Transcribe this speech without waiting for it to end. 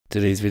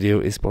Today's video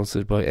is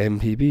sponsored by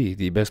MPB,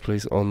 the best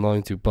place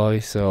online to buy,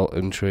 sell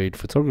and trade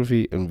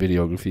photography and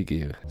videography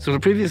gear. So in the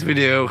previous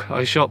video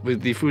I shot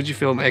with the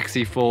Fujifilm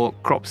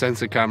X-E4 crop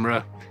sensor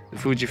camera, the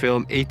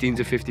Fujifilm 18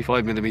 to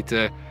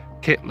 55mm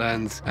kit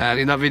lens, and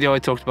in that video I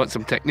talked about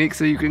some techniques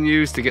that you can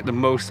use to get the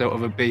most out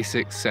of a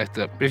basic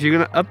setup. But if you're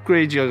going to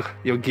upgrade your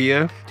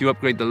gear, do you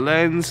upgrade the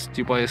lens, do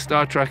you buy a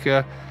star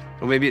tracker,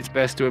 or maybe it's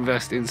best to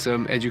invest in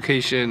some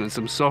education and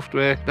some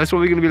software? That's what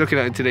we're going to be looking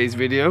at in today's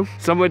video.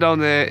 Somewhere down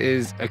there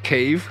is a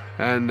cave,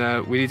 and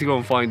we need to go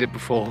and find it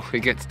before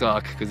it gets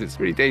dark, because it's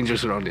pretty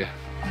dangerous around here.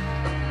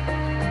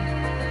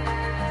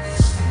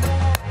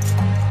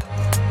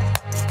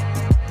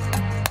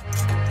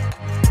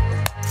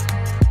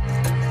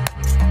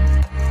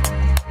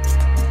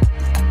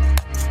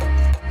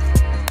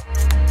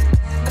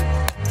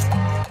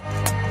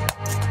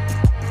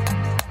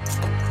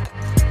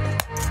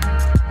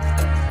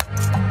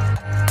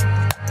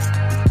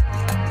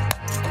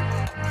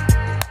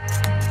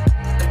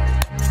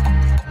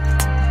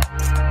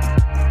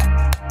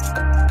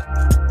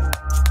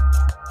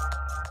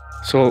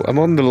 So I'm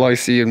on the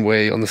Lycian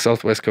Way on the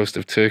southwest coast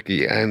of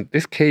Turkey, and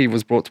this cave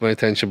was brought to my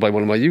attention by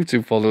one of my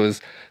YouTube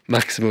followers,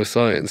 Maximo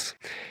Science.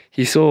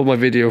 He saw my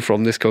video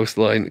from this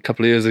coastline a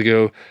couple of years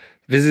ago,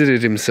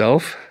 visited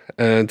himself,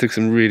 and took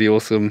some really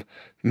awesome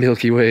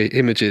Milky Way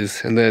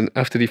images. And then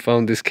after he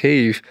found this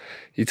cave,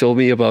 he told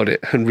me about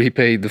it and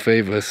repaid the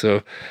favor.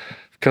 So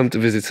I've come to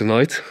visit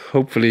tonight.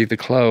 Hopefully the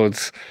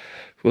clouds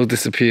will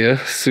disappear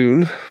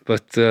soon,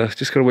 but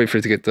just gotta wait for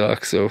it to get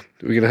dark. So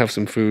we're gonna have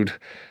some food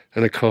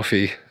and a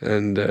coffee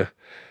and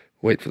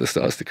wait for the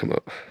stars to come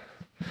up.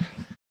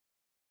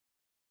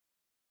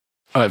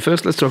 Alright,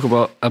 first let's talk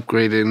about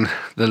upgrading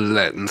the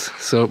lens.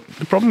 So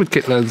the problem with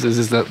kit lenses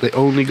is that they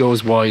only go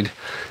as wide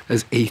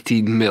as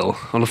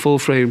 18mm. On a full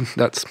frame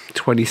that's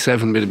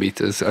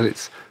 27mm, and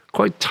it's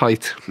quite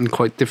tight and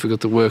quite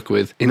difficult to work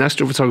with. In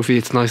astrophotography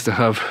it's nice to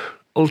have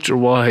ultra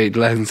wide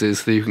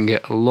lenses so you can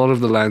get a lot of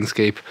the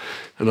landscape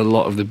and a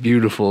lot of the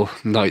beautiful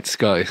night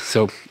sky.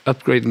 So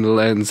upgrading the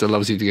lens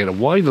allows you to get a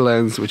wider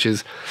lens, which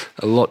is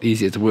a lot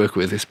easier to work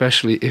with,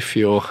 especially if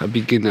you're a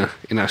beginner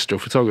in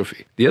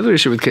astrophotography. The other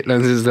issue with kit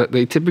lenses is that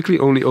they typically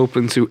only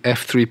open to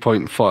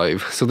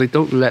f3.5, so they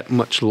don't let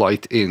much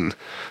light in.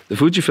 The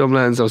Fujifilm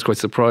lens, I was quite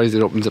surprised,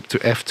 it opens up to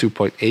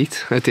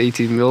f2.8 at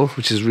 18mm,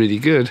 which is really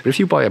good. But if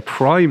you buy a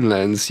prime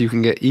lens, you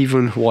can get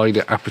even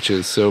wider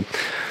apertures. So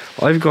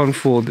I've gone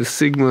for the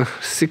Sigma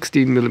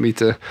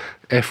 16mm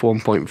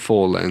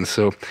f1.4 lens.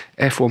 So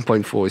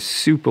f1.4 is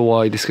super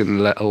wide. It's going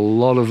to let a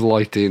lot of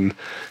light in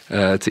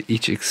to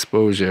each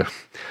exposure.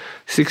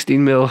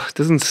 16mm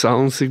doesn't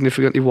sound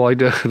significantly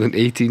wider than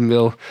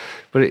 18mm,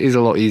 but it is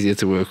a lot easier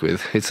to work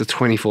with. It's a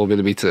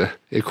 24mm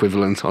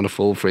equivalent on a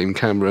full frame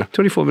camera.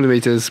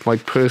 24mm is my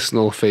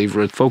personal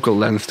favorite focal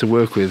length to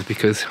work with,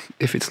 because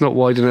if it's not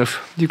wide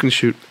enough, you can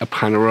shoot a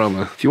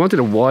panorama. If you wanted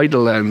a wider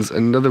lens,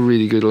 another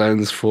really good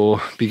lens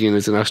for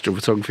beginners in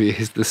astrophotography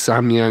is the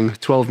Samyang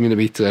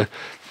 12mm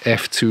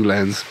f2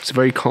 lens. It's a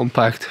very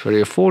compact,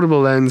 very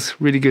affordable lens,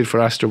 really good for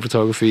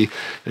astrophotography,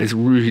 and it's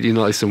really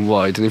nice and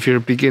wide. And if you're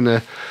a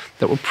beginner,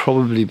 that would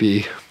probably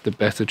be the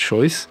better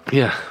choice.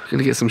 Yeah, I'm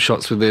gonna get some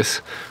shots with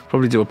this,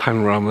 probably do a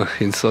panorama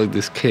inside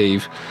this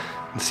cave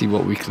and see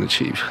what we can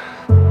achieve.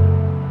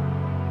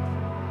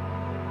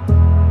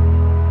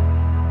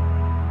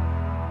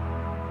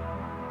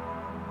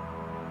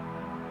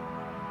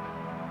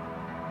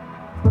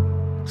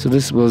 So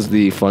this was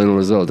the final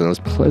result, and I was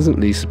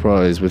pleasantly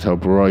surprised with how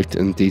bright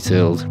and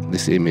detailed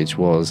this image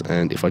was.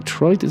 And if I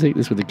tried to take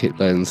this with a kit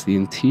lens, the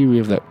interior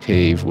of that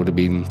cave would have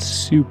been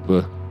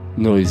super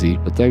noisy,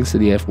 but thanks to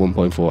the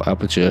f1.4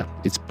 aperture,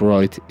 it's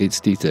bright, it's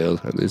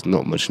detailed, and there's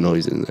not much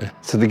noise in there.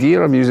 So the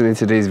gear I'm using in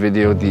today's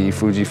video, the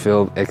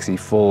Fujifilm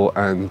X-E4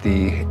 and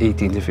the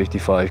 18 to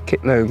 55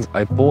 kit lens,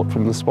 I bought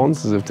from the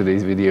sponsors of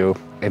today's video,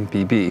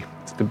 MPB.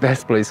 It's the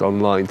best place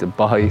online to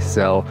buy,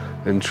 sell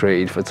and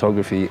trade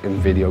photography and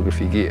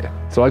videography gear.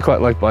 So I quite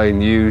like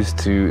buying used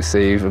to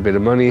save a bit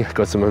of money.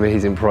 Got some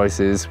amazing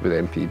prices with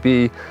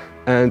MPB,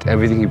 and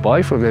everything you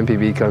buy from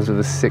MPB comes with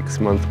a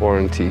 6-month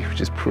warranty,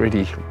 which is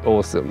pretty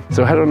awesome.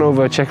 So head on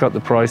over, check out the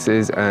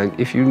prices, and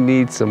if you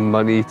need some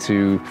money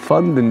to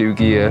fund the new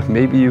gear,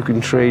 maybe you can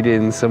trade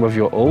in some of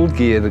your old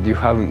gear that you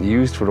haven't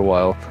used for a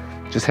while.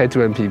 Just head to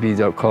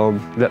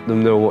mpb.com, let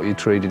them know what you're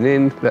trading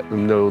in, let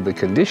them know the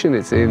condition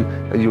it's in,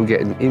 and you'll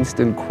get an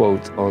instant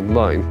quote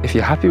online. If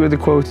you're happy with the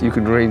quote, you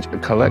can arrange a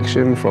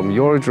collection from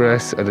your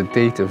address at a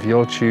date of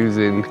your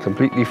choosing,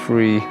 completely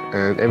free,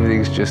 and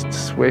everything's just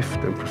swift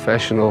and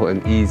professional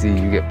and easy.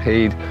 You get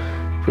paid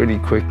pretty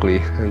quickly,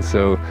 and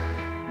so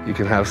you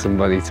can have some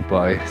money to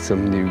buy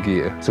some new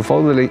gear. So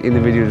follow the link in the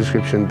video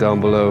description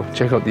down below,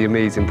 check out the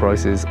amazing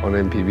prices on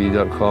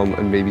mpb.com,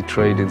 and maybe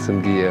trade in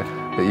some gear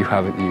that you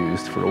haven't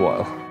used for a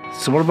while.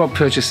 So what about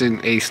purchasing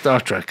a star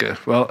tracker?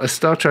 Well, a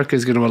star tracker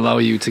is going to allow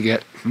you to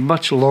get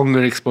much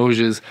longer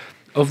exposures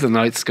of the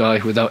night sky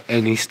without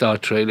any star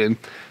trailing,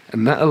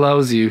 and that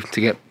allows you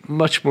to get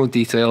much more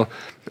detail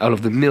out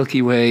of the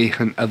Milky Way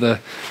and other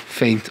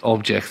faint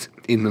objects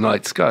in the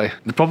night sky.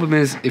 The problem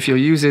is, if you're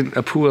using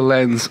a poor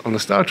lens on a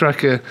star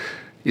tracker,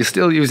 you're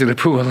still using a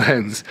poor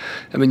lens.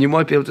 I mean, you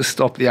might be able to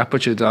stop the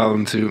aperture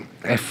down to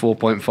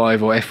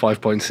f4.5 or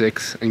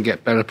f5.6 and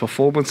get better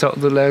performance out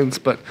of the lens,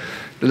 but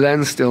the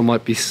lens still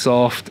might be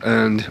soft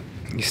and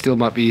you still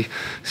might be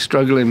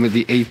struggling with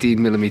the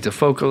 18mm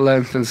focal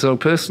length. And so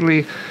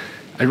personally,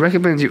 I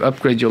recommend you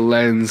upgrade your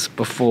lens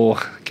before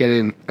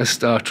getting a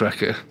star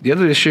tracker. The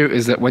other issue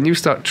is that when you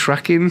start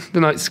tracking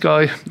the night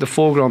sky, the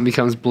foreground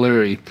becomes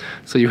blurry.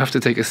 So you have to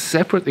take a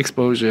separate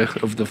exposure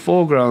of the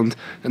foreground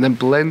and then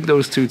blend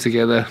those two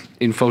together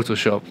in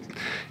Photoshop.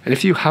 And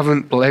if you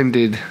haven't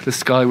blended the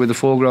sky with the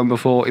foreground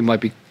before, it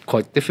might be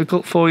quite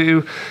difficult for you.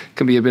 It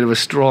can be a bit of a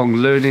strong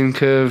learning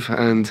curve,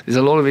 and there's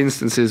a lot of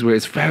instances where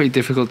it's very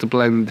difficult to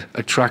blend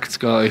a tracked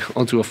sky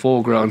onto a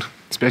foreground,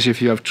 especially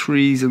if you have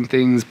trees and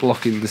things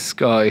blocking the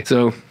sky.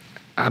 So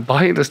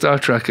buying a star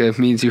tracker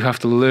means you have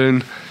to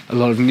learn a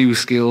lot of new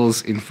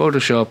skills in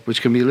Photoshop,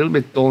 which can be a little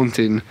bit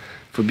daunting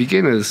for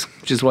beginners,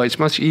 which is why it's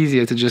much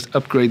easier to just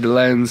upgrade the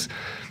lens,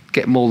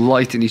 get more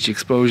light in each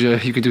exposure.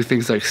 You can do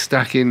things like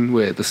stacking,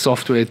 where the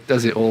software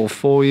does it all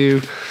for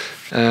you.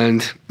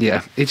 And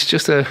yeah, it's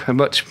just a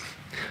much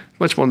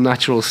more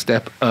natural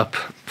step up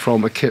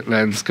from a kit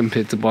lens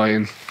compared to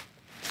buying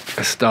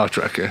a star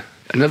tracker.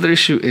 Another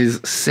issue is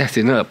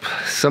setting up.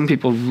 Some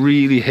people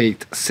really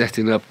hate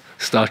setting up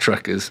star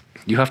trackers.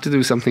 You have to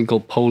do something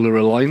called polar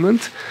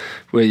alignment,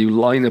 where you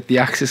line up the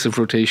axis of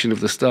rotation of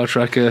the star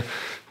tracker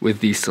with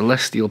the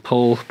celestial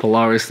pole,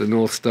 Polaris, the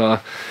North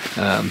Star,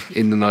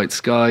 in the night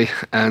sky.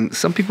 And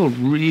some people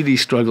really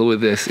struggle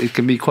with this. It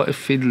can be quite a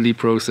fiddly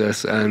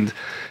process. And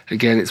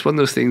again, it's one of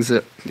those things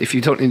that if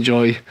you don't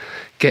enjoy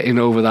getting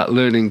over that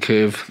learning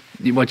curve,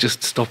 you might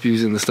just stop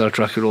using the star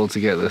tracker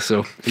altogether.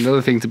 So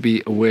another thing to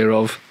be aware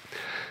of.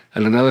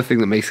 And another thing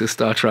that makes a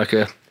star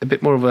tracker a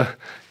bit more of a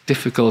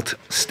difficult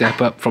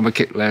step up from a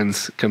kit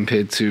lens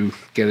compared to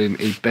getting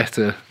a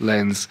better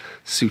lens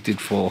suited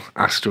for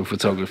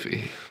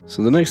astrophotography.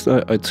 So the next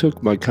night I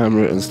took my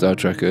camera and star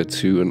tracker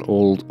to an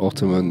old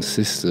Ottoman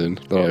cistern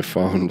that I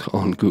found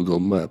on Google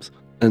Maps.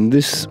 And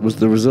this was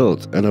the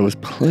result, and I was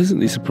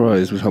pleasantly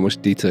surprised with how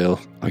much detail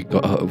I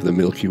got out of the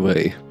Milky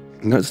Way.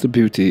 And that's the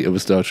beauty of a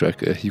star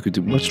tracker. You could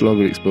do much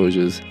longer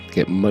exposures,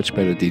 get much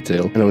better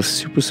detail. And I was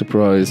super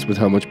surprised with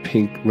how much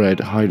pink, red,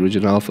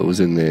 hydrogen alpha was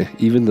in there,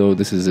 even though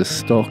this is a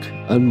stock,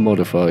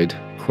 unmodified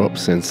crop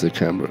sensor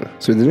camera.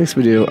 So in the next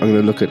video, I'm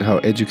going to look at how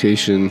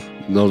education,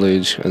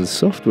 knowledge, and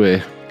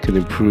software can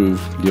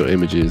improve your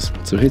images.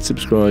 So hit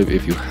subscribe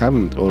if you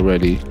haven't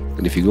already.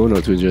 And if you're going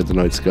out to enjoy the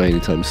night sky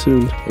anytime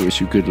soon, I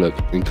wish you good luck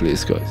in clear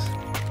skies.